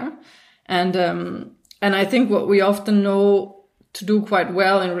care. And I think what we often know to do quite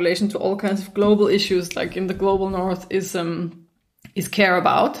well in relation to all kinds of global issues, like in the global north, is care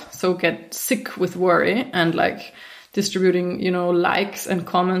about. So get sick with worry and like distributing, you know, likes and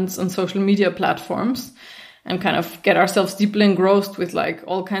comments on social media platforms and kind of get ourselves deeply engrossed with like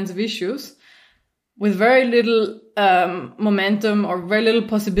all kinds of issues with very little momentum or very little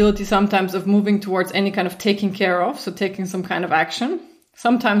possibility sometimes of moving towards any kind of taking care of. So taking some kind of action.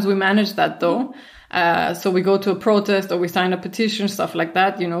 Sometimes we manage that though. So we go to a protest or we sign a petition, stuff like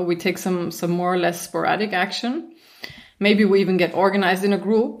that. You know, we take some more or less sporadic action. Maybe we even get organized in a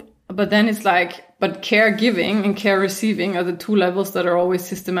group. But then it's like, but caregiving and care receiving are the 2 levels that are always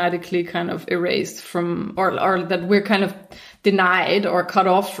systematically kind of erased from, or that we're kind of denied or cut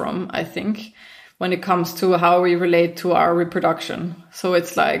off from, I think, when it comes to how we relate to our reproduction. So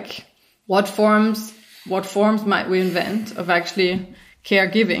it's like, what forms might we invent of actually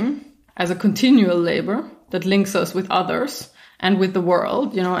caregiving as a continual labor that links us with others and with the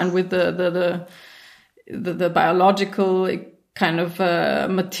world, you know, and with the biological kind of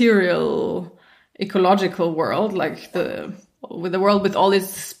material ecological world, like with the world with all its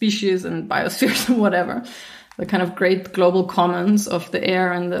species and biospheres and whatever, the kind of great global commons of the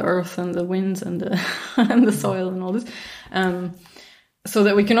air and the earth and the winds and the and the soil and all this. So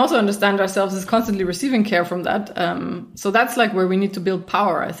that we can also understand ourselves as constantly receiving care from that. So that's like where we need to build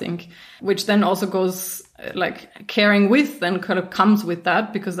power, I think, which then also goes like caring with then kind of comes with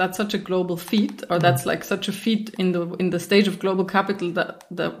that, because that's such a global feat, or that's like such a feat in the stage of global capital, that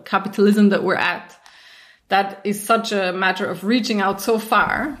the capitalism that we're at, that is such a matter of reaching out so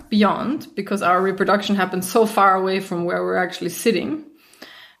far beyond, because our reproduction happens so far away from where we're actually sitting,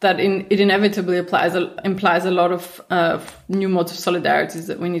 that it inevitably implies a lot of new modes of solidarities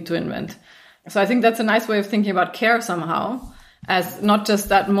that we need to invent. So I think that's a nice way of thinking about care somehow, as not just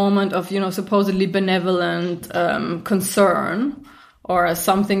that moment of, supposedly benevolent concern, or as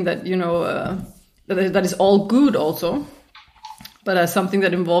something that, that is all good also, but as something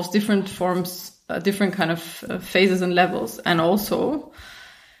that involves different forms, different kind of phases and levels. And also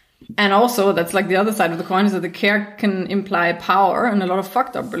that's like the other side of the coin, is that the care can imply power and a lot of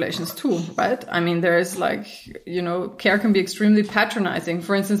fucked up relations too, right? I mean, there is like, care can be extremely patronizing.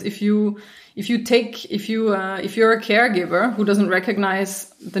 For instance, if you're a caregiver who doesn't recognize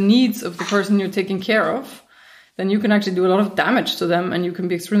the needs of the person you're taking care of, then you can actually do a lot of damage to them, and you can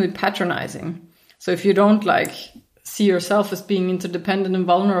be extremely patronizing. So if you don't like see yourself as being interdependent and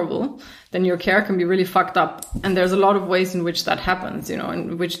vulnerable, then your care can be really fucked up. And there's a lot of ways in which that happens,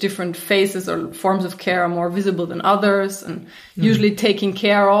 in which different phases or forms of care are more visible than others. And usually taking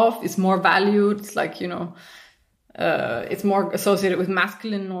care of is more valued. It's like, it's more associated with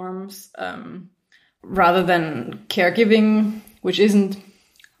masculine norms rather than caregiving, which isn't,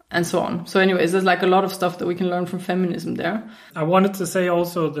 and so on. So anyways, there's like a lot of stuff that we can learn from feminism there. I wanted to say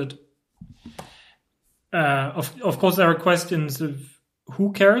also that of course there are questions of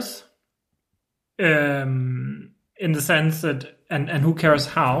who cares, in the sense that and who cares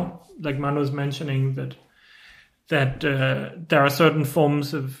how, like Manu was mentioning that there are certain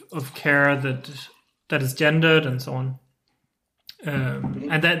forms of care that is gendered and so on,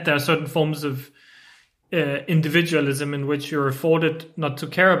 and that there are certain forms of individualism in which you're afforded not to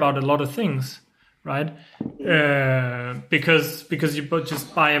care about a lot of things, right? Because you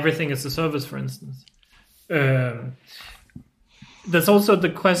just buy everything as a service, for instance. There's also the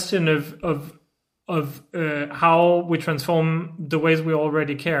question of how we transform the ways we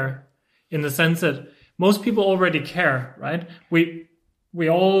already care, in the sense that most people already care, right? We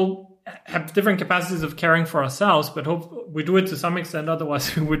all have different capacities of caring for ourselves, but hope we do it to some extent,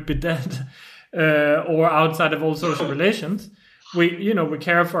 otherwise we would be dead, or outside of all social relations. We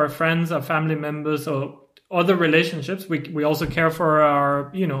care for our friends, our family members, or other relationships. We also care for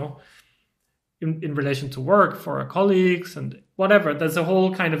our, in relation to work, for our colleagues and whatever. There's a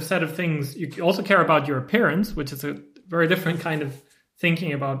whole kind of set of things. You also care about your appearance, which is a very different kind of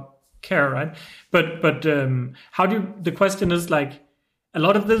thinking about care, right? But the question is like, a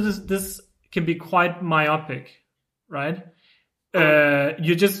lot of this can be quite myopic, right?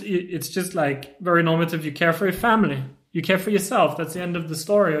 It's just like very normative. You care for your family, you care for yourself. That's the end of the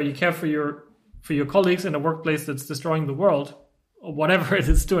story. Or you care for your colleagues in a workplace that's destroying the world, or whatever it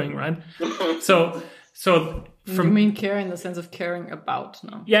is doing, right? So you mean care in the sense of caring about,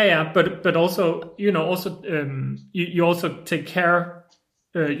 no? Yeah, but also you also take care.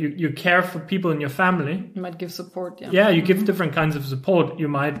 You care for people in your family. You might give support. Yeah, you give different kinds of support. You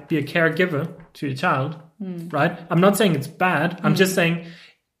might be a caregiver to your child, right? I'm not saying it's bad. I'm just saying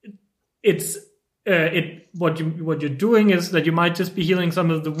it's what you're doing is that you might just be healing some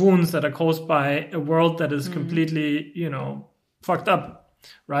of the wounds that are caused by a world that is completely, fucked up,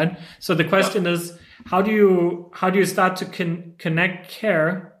 right? So the question is, how do you start to connect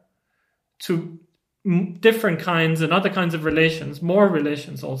care to different kinds and other kinds of relations, more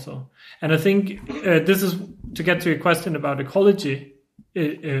relations also? And I think this is to get to your question about ecology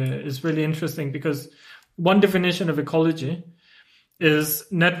is really interesting, because one definition of ecology is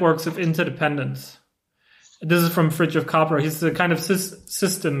networks of interdependence. This is from Fritjof Capra. He's a kind of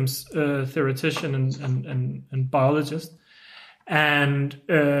systems theoretician and biologist. And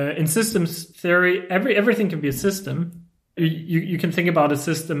in systems theory, everything can be a system. You can think about a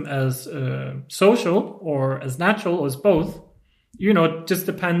system as social or as natural or as both. It just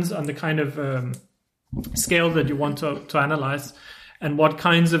depends on the kind of scale that you want to analyze and what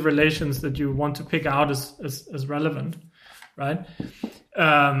kinds of relations that you want to pick out as relevant, right?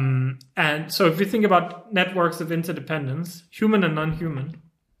 And so if you think about networks of interdependence, human and non-human,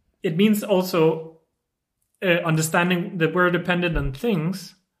 it means also understanding that we're dependent on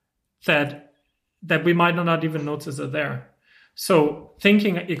things that we might not even notice are there. So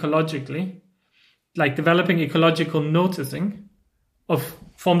thinking ecologically, like developing ecological noticing of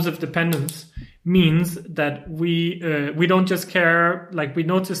forms of dependence, means that we don't just care, like we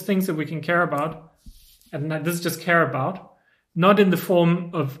notice things that we can care about, and this is just care about, not in the form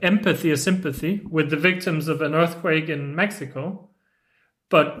of empathy or sympathy with the victims of an earthquake in Mexico,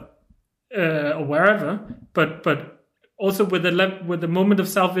 but or wherever, but also with the moment of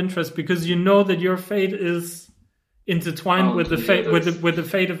self-interest, because you know that your fate is intertwined with the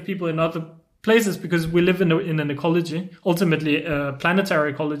fate of people in other places, because we live in an ecology, ultimately a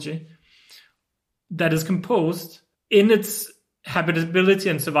planetary ecology, that is composed in its habitability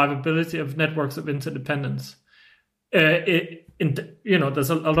and survivability of networks of interdependence. there's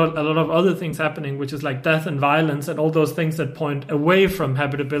a lot of other things happening, which is like death and violence and all those things that point away from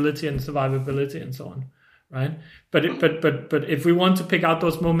habitability and survivability and so on, right? But if we want to pick out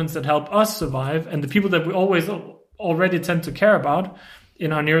those moments that help us survive and the people that we always already tend to care about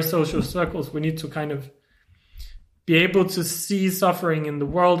in our near social circles, we need to kind of be able to see suffering in the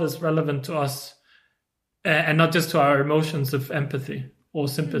world as relevant to us and not just to our emotions of empathy or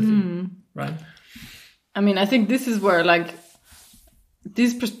sympathy, right? I mean, I think this is where like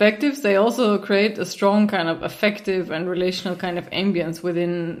these perspectives, they also create a strong kind of affective and relational kind of ambience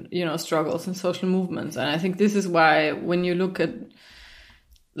within, struggles and social movements. And I think this is why when you look at,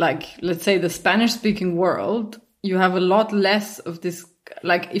 like, let's say the Spanish speaking world, you have a lot less of this.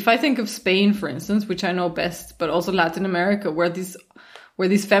 Like if I think of Spain, for instance, which I know best, but also Latin America, where these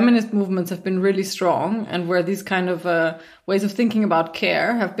feminist movements have been really strong and where these kind of ways of thinking about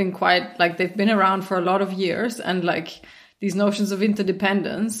care have been quite, like, they've been around for a lot of years, and like these notions of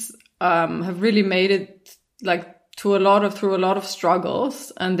interdependence have really made it like through a lot of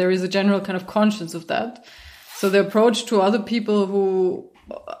struggles, and there is a general kind of conscience of that. So the approach to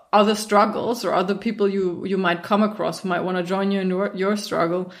other struggles or other people you might come across who might want to join you in your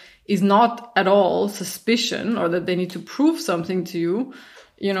struggle is not at all suspicion or that they need to prove something to you,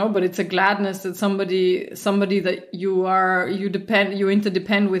 but it's a gladness that somebody that you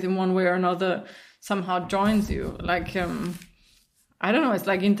interdepend with in one way or another somehow joins you. Like, I don't know, it's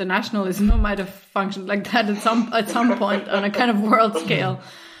like internationalism might have functioned like that at some point on a kind of world scale.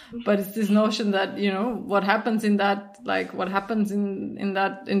 But it's this notion that, what happens in that, like what happens in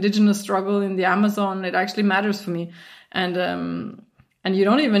that indigenous struggle in the Amazon, it actually matters for me. And you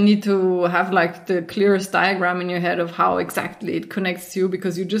don't even need to have like the clearest diagram in your head of how exactly it connects to you,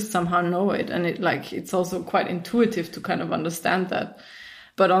 because you just somehow know it. And it's also quite intuitive to kind of understand that.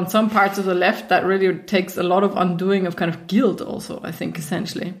 But on some parts of the left, that really takes a lot of undoing of kind of guilt also, I think,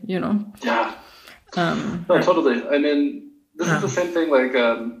 essentially, Yeah. No, totally. I mean, this is the same thing, like,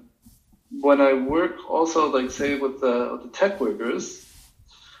 when I work also, like, say, with the tech workers,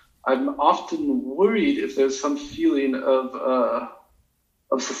 I'm often worried if there's some feeling of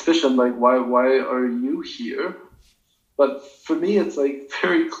suspicion, like, why are you here? But for me, it's, like,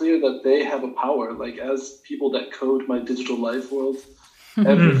 very clear that they have a power, like, as people that code my digital life world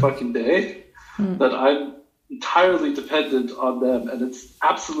every fucking day, that I'm entirely dependent on them, and it's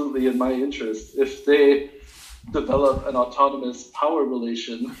absolutely in my interest if they develop an autonomous power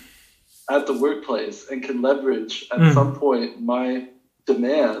relation at the workplace and can leverage at some point my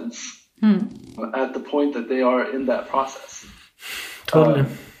demands at the point that they are in that process. Totally.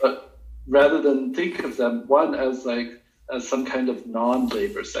 But rather than think of them, one, as some kind of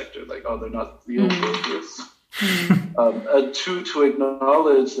non-labor sector, like, oh, they're not real workers. And two, to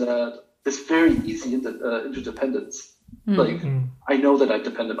acknowledge that it's very easy interdependence. Like, I know that I'm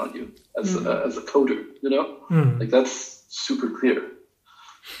dependent on you as a coder, like, that's super clear.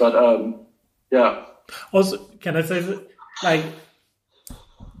 But yeah. Also, can I say that, like,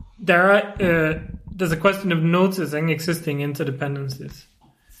 there's a question of noticing existing interdependencies,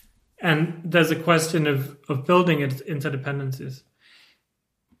 and there's a question of building interdependencies.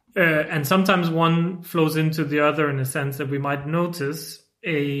 And sometimes one flows into the other in a sense that we might notice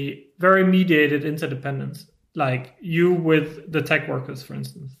a very mediated interdependence, like you with the tech workers, for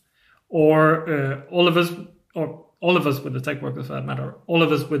instance, or all of us with the tech workers, for that matter, all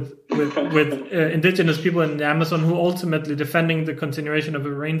of us with indigenous people in the Amazon who ultimately defending the continuation of a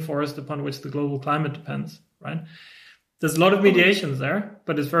rainforest upon which the global climate depends, right? There's a lot of mediations there,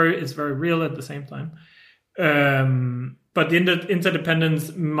 but it's very real at the same time. But the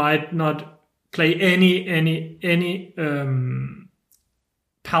interdependence might not play any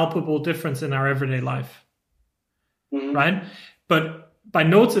palpable difference in our everyday life, right? But by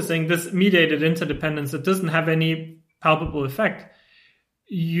noticing this mediated interdependence that doesn't have any palpable effect,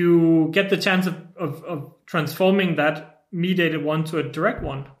 you get the chance of transforming that mediated one to a direct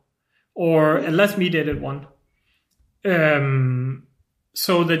one, or a less mediated one,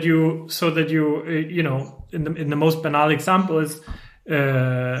 so that you in the most banal example is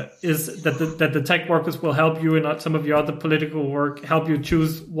that the tech workers will help you in some of your other political work, help you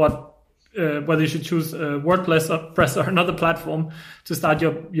choose whether you should choose WordPress or another platform to start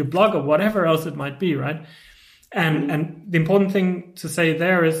your blog or whatever else it might be, right? And the important thing to say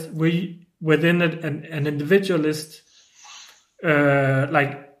there is we within an individualist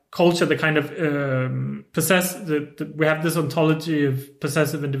like culture, the kind of we have this ontology of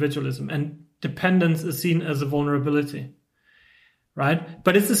possessive individualism, and dependence is seen as a vulnerability, right?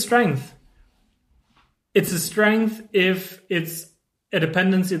 But it's a strength. It's a strength if it's a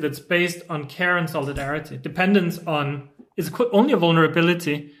dependency that's based on care and solidarity. Dependence on is only a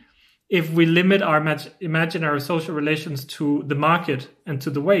vulnerability if we limit our imaginary social relations to the market and to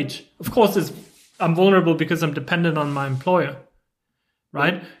the wage. Of course, I'm vulnerable because I'm dependent on my employer,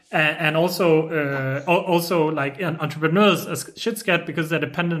 right? And also like entrepreneurs as shits get because they're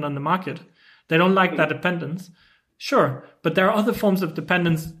dependent on the market. They don't like that dependence. Sure, but there are other forms of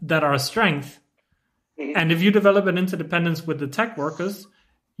dependence that are a strength. And if you develop an interdependence with the tech workers,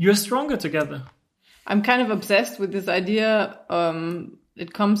 you're stronger together. I'm kind of obsessed with this idea.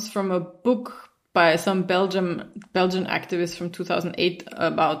 It comes from a book by some Belgian activist from 2008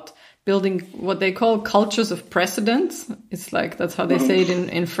 about building what they call cultures of precedence. It's like, that's how they say it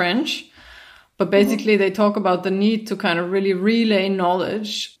in French. But basically they talk about the need to kind of really relay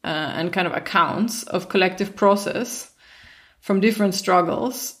knowledge and kind of accounts of collective process from different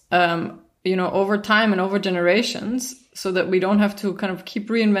struggles, over time and over generations, so that we don't have to kind of keep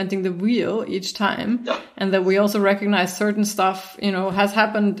reinventing the wheel each time. Yeah. And that we also recognize certain stuff, has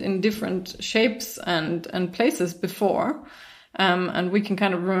happened in different shapes and places before. And we can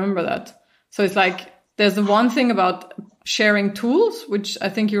kind of remember that. So it's like, there's the one thing about sharing tools, which I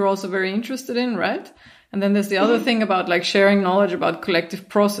think you're also very interested in, right? And then there's the other thing about like sharing knowledge about collective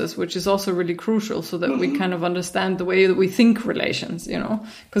process, which is also really crucial so that we kind of understand the way that we think relations,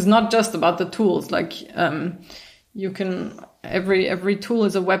 because not just about the tools, like, you can, every tool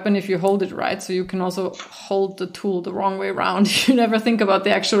is a weapon if you hold it right. So you can also hold the tool the wrong way around. You never think about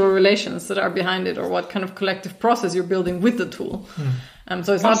the actual relations that are behind it or what kind of collective process you're building with the tool.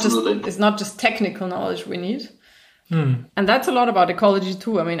 So it's not just technical knowledge we need. And that's a lot about ecology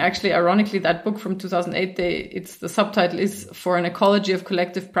too. I mean, actually, ironically, that book from 2008, the subtitle is For an Ecology of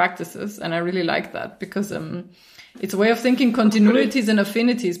Collective Practices. And I really like that because it's a way of thinking continuities and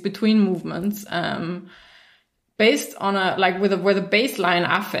affinities between movements, based on where the baseline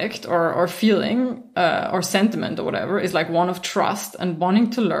affect or feeling or sentiment or whatever is like one of trust and wanting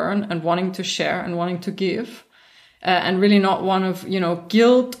to learn and wanting to share and wanting to give. And really not one of,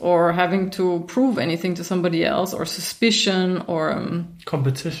 guilt or having to prove anything to somebody else or suspicion or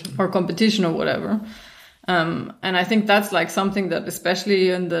competition or whatever. And I think that's like something that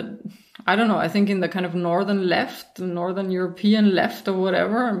especially I think in the kind of northern left, the northern European left or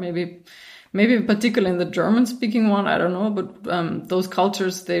whatever, maybe particularly in the German speaking one, I don't know, but those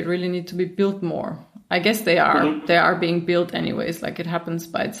cultures, they really need to be built more. I guess they are being built anyways, like it happens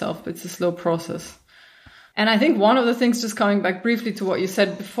by itself, but it's a slow process. And I think one of the things, just coming back briefly to what you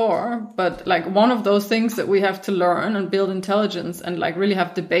said before, but like one of those things that we have to learn and build intelligence and like really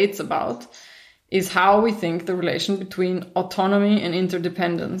have debates about is how we think the relation between autonomy and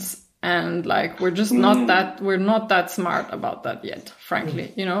interdependence. And like, we're not that smart about that yet,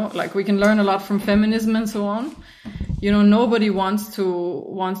 frankly, like we can learn a lot from feminism and so on. Nobody wants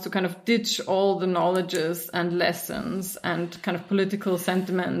to kind of ditch all the knowledges and lessons and kind of political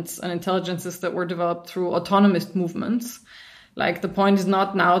sentiments and intelligences that were developed through autonomist movements. Like the point is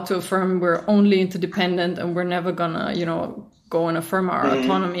not now to affirm we're only interdependent and we're never gonna, go and affirm our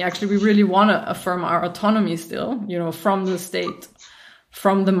autonomy. Actually, we really want to affirm our autonomy still, from the state,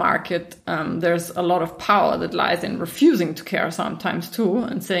 from the market. There's a lot of power that lies in refusing to care sometimes too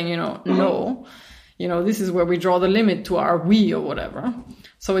and saying, no. This is where we draw the limit to our we or whatever.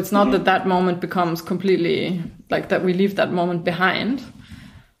 So it's not that moment becomes completely like that we leave that moment behind,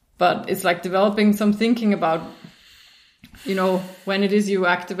 but it's like developing some thinking about, when it is you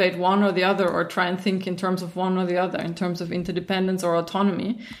activate one or the other or try and think in terms of one or the other, in terms of interdependence or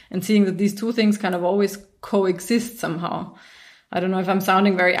autonomy, and seeing that these two things kind of always coexist somehow. I don't know if I'm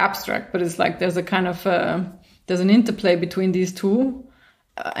sounding very abstract, but it's like there's a kind of, there's an interplay between these two,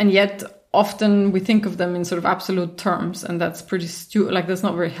 and yet often we think of them in sort of absolute terms, and that's pretty that's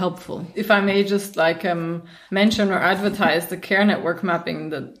not very helpful. If I may just mention or advertise the care network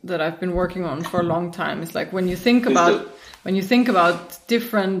mapping that I've been working on for a long time. It's like when you think about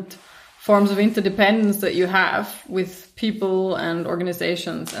different forms of interdependence that you have with people and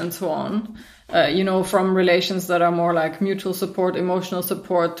organizations and so on, from relations that are more like mutual support, emotional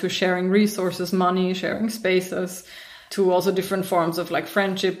support, to sharing resources, money, sharing spaces, to also different forms of like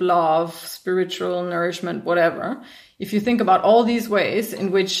friendship, love, spiritual nourishment, whatever. If you think about all these ways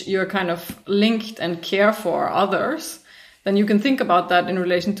in which you're kind of linked and care for others, then you can think about that in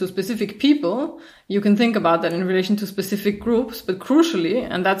relation to specific people. You can think about that in relation to specific groups, but crucially,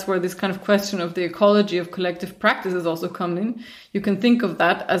 and that's where this kind of question of the ecology of collective practices also come in, you can think of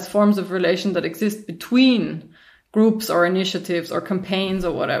that as forms of relation that exist between groups or initiatives or campaigns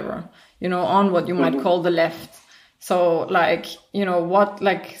or whatever, on what you might call the left. So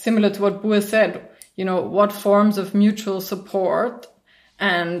similar to what Bua said, what forms of mutual support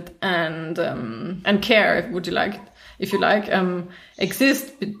and care, if you like,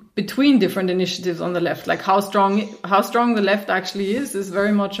 exist between different initiatives on the left. Like how strong the left actually is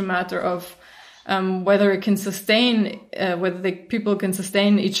very much a matter of whether it can sustain, people can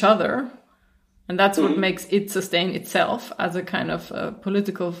sustain each other. And that's what makes it sustain itself as a kind of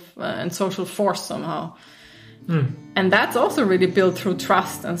political and social force somehow. And that's also really built through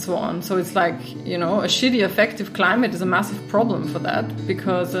trust and so on. So it's like, a shitty affective climate is a massive problem for that,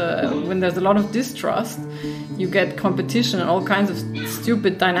 because when there's a lot of distrust, you get competition and all kinds of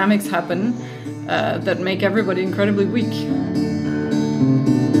stupid dynamics happen that make everybody incredibly weak.